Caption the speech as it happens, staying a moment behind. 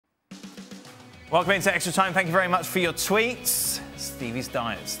Welcome into Extra Time. Thank you very much for your tweets. Stevie's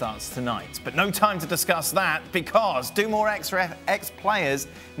diet starts tonight, but no time to discuss that because do more ex-players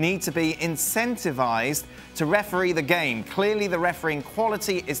need to be incentivised to referee the game? Clearly, the refereeing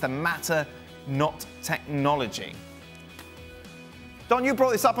quality is the matter, not technology. Don, you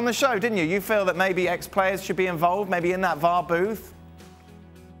brought this up on the show, didn't you? You feel that maybe ex-players should be involved, maybe in that VAR booth?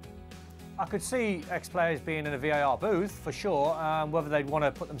 I could see ex-players being in a VAR booth, for sure. Whether they'd want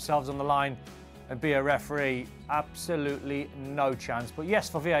to put themselves on the line and be a referee, absolutely no chance. But yes,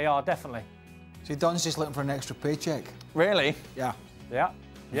 for VAR, definitely. See, Don's just looking for an extra paycheck. Really? Yeah. Yeah.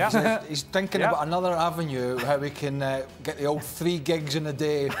 Yeah. He's thinking about another avenue, how we can get the old 3 gigs in a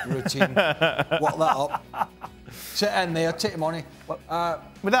day routine. Work that up. Sit in there, take your money.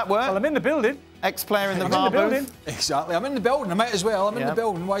 Would that work? Well, I'm in the building. Ex-player in the VAR booth? Exactly. I'm in the building. I might as well. I'm in the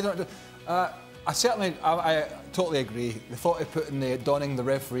building. Why don't I do... I totally agree. The thought of putting the donning the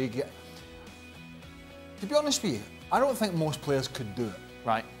referee... To be honest with you, I don't think most players could do it.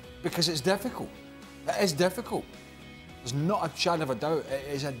 Right. Because it's difficult. It is difficult. There's not a shadow of a doubt. It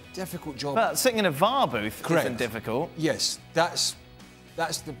is a difficult job. But sitting in a VAR booth isn't difficult. Yes, that's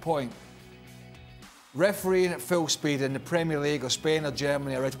the point. Refereeing at full speed in the Premier League or Spain or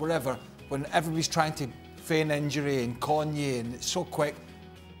Germany or wherever, when everybody's trying to feign injury and con you and it's so quick,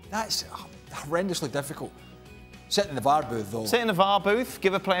 that's horrendously difficult. Sit in the VAR booth, though. Sit in the VAR booth,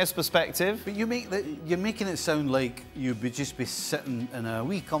 give a player's perspective. But you're making it sound like you'd just be sitting in a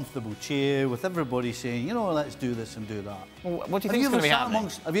wee comfortable chair with everybody saying, you know, let's do this and do that. Well, what do you think is going to be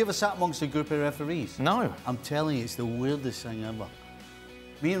happening? Have you ever sat amongst a group of referees? No. I'm telling you, it's the weirdest thing ever.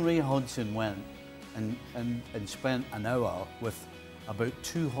 Me and Ray Hutchison went and spent an hour with about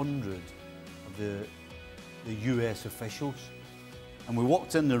 200 of the US officials. And we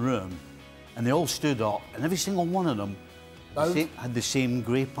walked in the room and they all stood up, and every single one of them had the same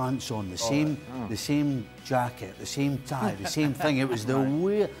grey pants on, the same jacket, the same tie, the same thing. It was the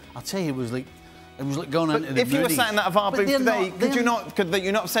weird. I'll tell you, it was like going into the if you were sat in that VAR booth today, could you not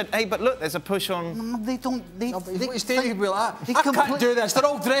have said, "Hey, but look, there's a push on"? No, they don't. They you'd be like, I can't do this. They're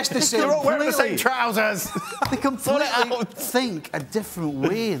all dressed the same. They're all wearing the same trousers. They completely think a different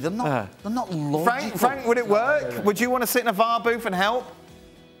way. They're not. They're not logical. Frank, would it work? Would you want to sit in a VAR booth and help?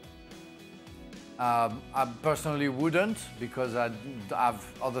 I personally wouldn't because I have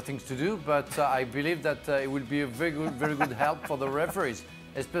other things to do, but I believe that it will be a very good help for the referees,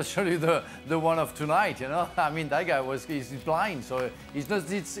 especially the one of tonight. You know, I mean that guy he's blind, so he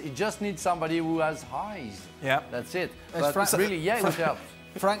just needs somebody who has eyes. Yeah, that's it. But really, yeah, it would help.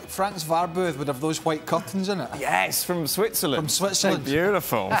 Frank's VAR booth would have those white curtains in it. Yes, from Switzerland. From Switzerland. So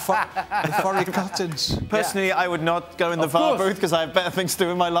beautiful. The furry curtains. Personally, I would not go in the VAR booth because I have better things to do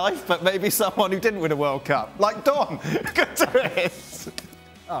in my life, but maybe someone who didn't win a World Cup, like Don, could do it.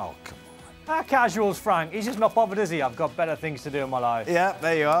 Oh, come on. Our casuals, Frank. He's just not bothered, is he? I've got better things to do in my life. Yeah,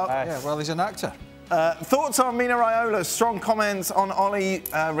 there you are. Yeah, well, he's an actor. Thoughts on Mino Raiola? Strong comments on Ollie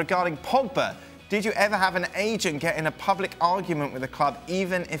regarding Pogba. Did you ever have an agent get in a public argument with a club,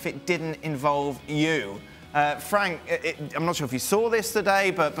 even if it didn't involve you? Frank, I'm not sure if you saw this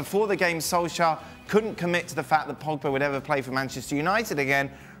today, but before the game, Solskjaer couldn't commit to the fact that Pogba would ever play for Manchester United again.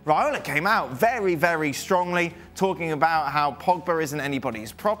 Raiola came out very, very strongly, talking about how Pogba isn't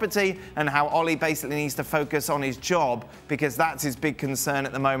anybody's property and how Ollie basically needs to focus on his job because that's his big concern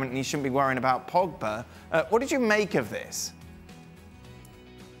at the moment and he shouldn't be worrying about Pogba. What did you make of this?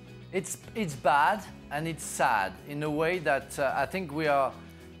 It's bad and it's sad in a way that I think we're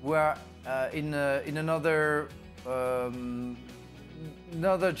in another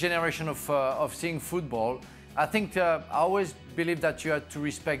generation of seeing football. I think I always believe that you had to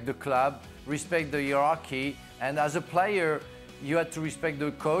respect the club, respect the hierarchy, and as a player, you had to respect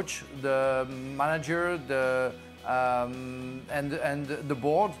the coach, the manager, and the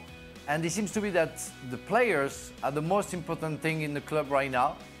board. And it seems to be that the players are the most important thing in the club right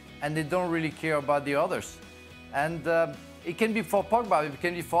now, and they don't really care about the others. And it can be for Pogba, it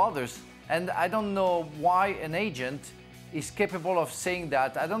can be for others. And I don't know why an agent is capable of saying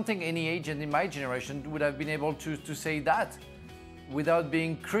that. I don't think any agent in my generation would have been able to say that without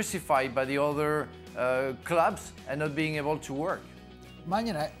being crucified by the other clubs and not being able to work. Man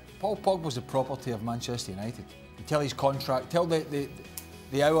United, Paul Pogba was the property of Manchester United until his contract, till the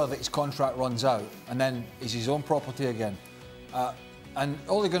hour that his contract runs out, and then he's his own property again. And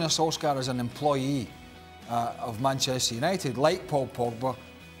Ole Gunnar Solskjaer is an employee of Manchester United, like Paul Pogba,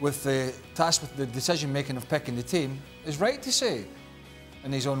 with the task with the decision-making of picking the team, is right to say,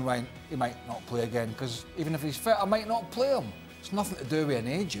 in his own right, he might not play again, because even if he's fit, I might not play him. It's nothing to do with an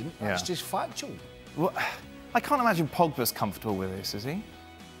agent, it's just factual. Well, I can't imagine Pogba's comfortable with this, is he?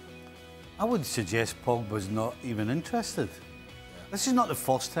 I would suggest Pogba's not even interested. This is not the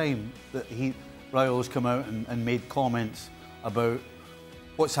first time that Raiola's come out and made comments about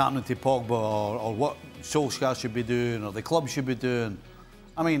what's happening to Pogba or what Solskjaer should be doing or the club should be doing.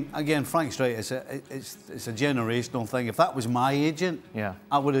 I mean, again, Frank's right. It's a generational thing. If that was my agent,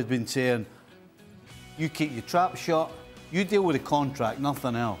 I would have been saying, you keep your trap shut, you deal with the contract,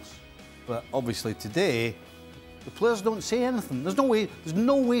 nothing else. But obviously today, the players don't say anything. There's no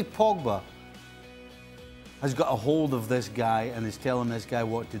way Pogba has got a hold of this guy and is telling this guy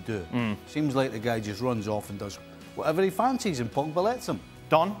what to do. Seems like the guy just runs off and does whatever he fancies and Pogba lets him.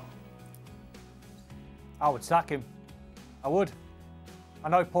 Don? I would sack him. I would. I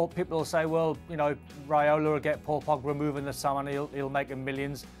know people will say, well, you know, Raiola will get Paul Pogba removed in the summer and he'll make him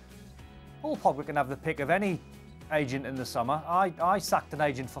millions. Paul Pogba can have the pick of any agent in the summer. I sacked an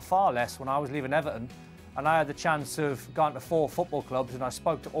agent for far less when I was leaving Everton, and I had the chance of going to 4 football clubs, and I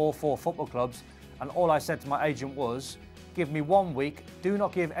spoke to all 4 football clubs, and all I said to my agent was, give me 1 week, do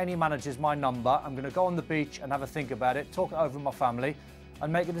not give any managers my number. I'm going to go on the beach and have a think about it, talk it over with my family,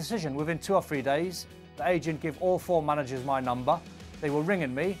 and make a decision. Within 2 or 3 days, the agent gave all 4 managers my number. They were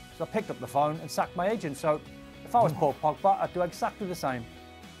ringing me, so I picked up the phone and sacked my agent. So if I was Paul Pogba, I'd do exactly the same.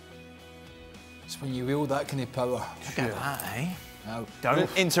 It's when you wield that kind of power. Look at that, eh? No. Don't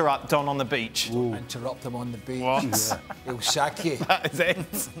interrupt Don on the beach. Interrupt him on the beach. What? He'll sack you. That is it.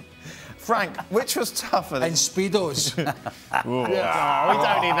 Frank, which was tougher? In Speedos. We don't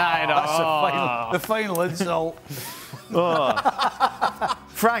need that at all. That's the final insult.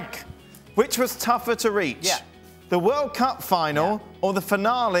 Frank, which was tougher to reach? The World Cup final or the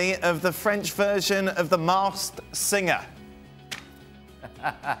finale of the French version of The Masked Singer?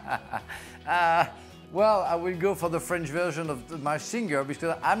 Well, I will go for the French version of my singer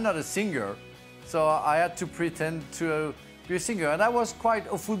because I'm not a singer. So I had to pretend to be a singer. And I was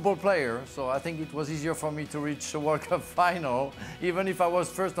quite a football player, so I think it was easier for me to reach the World Cup final, even if I was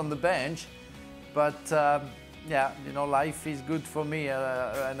first on the bench. But yeah, you know, life is good for me,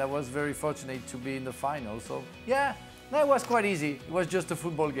 and I was very fortunate to be in the final. So yeah, that was quite easy. It was just a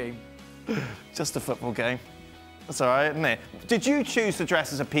football game. Just a football game. That's all right, isn't it? Did you choose to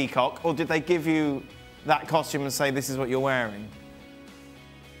dress as a peacock, or did they give you that costume and say this is what you're wearing?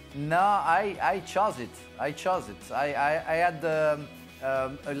 No, I chose it. I chose it. I had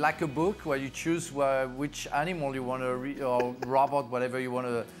like a book where you choose which animal you want to read, or robot, whatever you want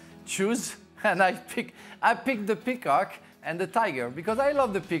to choose. And I picked the peacock and the tiger because I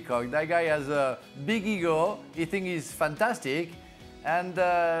love the peacock. That guy has a big ego. He thinks he's fantastic, and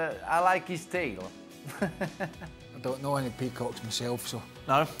I like his tail. I don't know any peacocks myself, so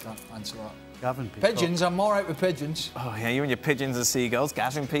No? can't answer that. Gavin Peacock. Pigeons, I'm all right with pigeons. Oh, yeah, you and your pigeons and seagulls.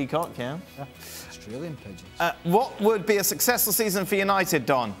 Gavin Peacock, yeah. Australian pigeons. What would be a successful season for United,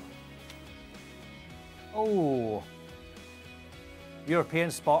 Don? Oh, European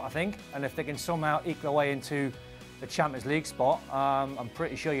spot, I think. And if they can somehow eke their way into the Champions League spot, I'm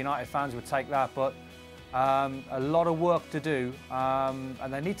pretty sure United fans would take that. But a lot of work to do, and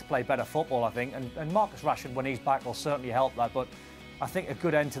they need to play better football, I think. And Marcus Rashford, when he's back, will certainly help that. But I think a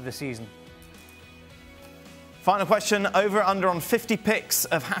good end to the season. Final question, over under on 50 pics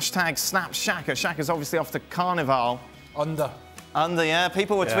of hashtag Snap Shaka. Shaka's obviously off to Carnival. Under. Under, yeah.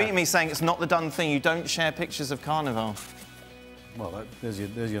 People were tweeting me saying it's not the done thing. You don't share pictures of Carnival. Well, there's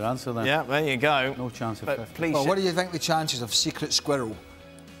your answer then. Yeah, there you go. No chance of But 50. please Well, what do you think the chances of Secret Squirrel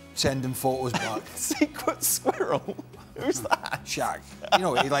sending photos back? Secret Squirrel? Who's that? Shaq. You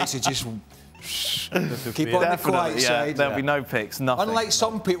know, he likes to just keep on the quiet side. There'll be no pics, nothing. Unlike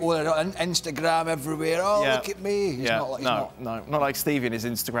some people that are on Instagram everywhere. Oh, look at me. He's not like, not like Stevie in his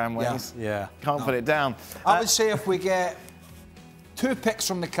Instagram ways. Yeah. Can't put it down. I would say if we get 2 pics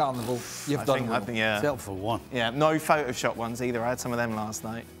from the Carnival, you've done well. I think, yeah. Except for 1. Yeah, no Photoshop ones either. I had some of them last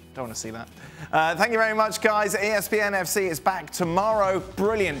night. Don't want to see that. Thank you very much, guys. ESPN FC is back tomorrow.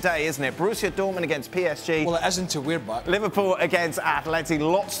 Brilliant day, isn't it? Borussia Dortmund against PSG. Well, it isn't till we're back. Liverpool against Atleti.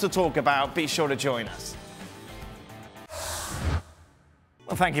 Lots to talk about. Be sure to join us.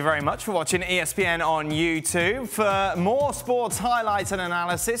 Well, thank you very much for watching ESPN on YouTube. For more sports highlights and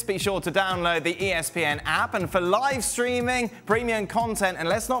analysis, be sure to download the ESPN app. And for live streaming, premium content, and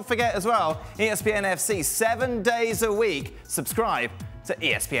let's not forget as well, ESPN FC 7 days a week. Subscribe to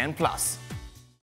ESPN+.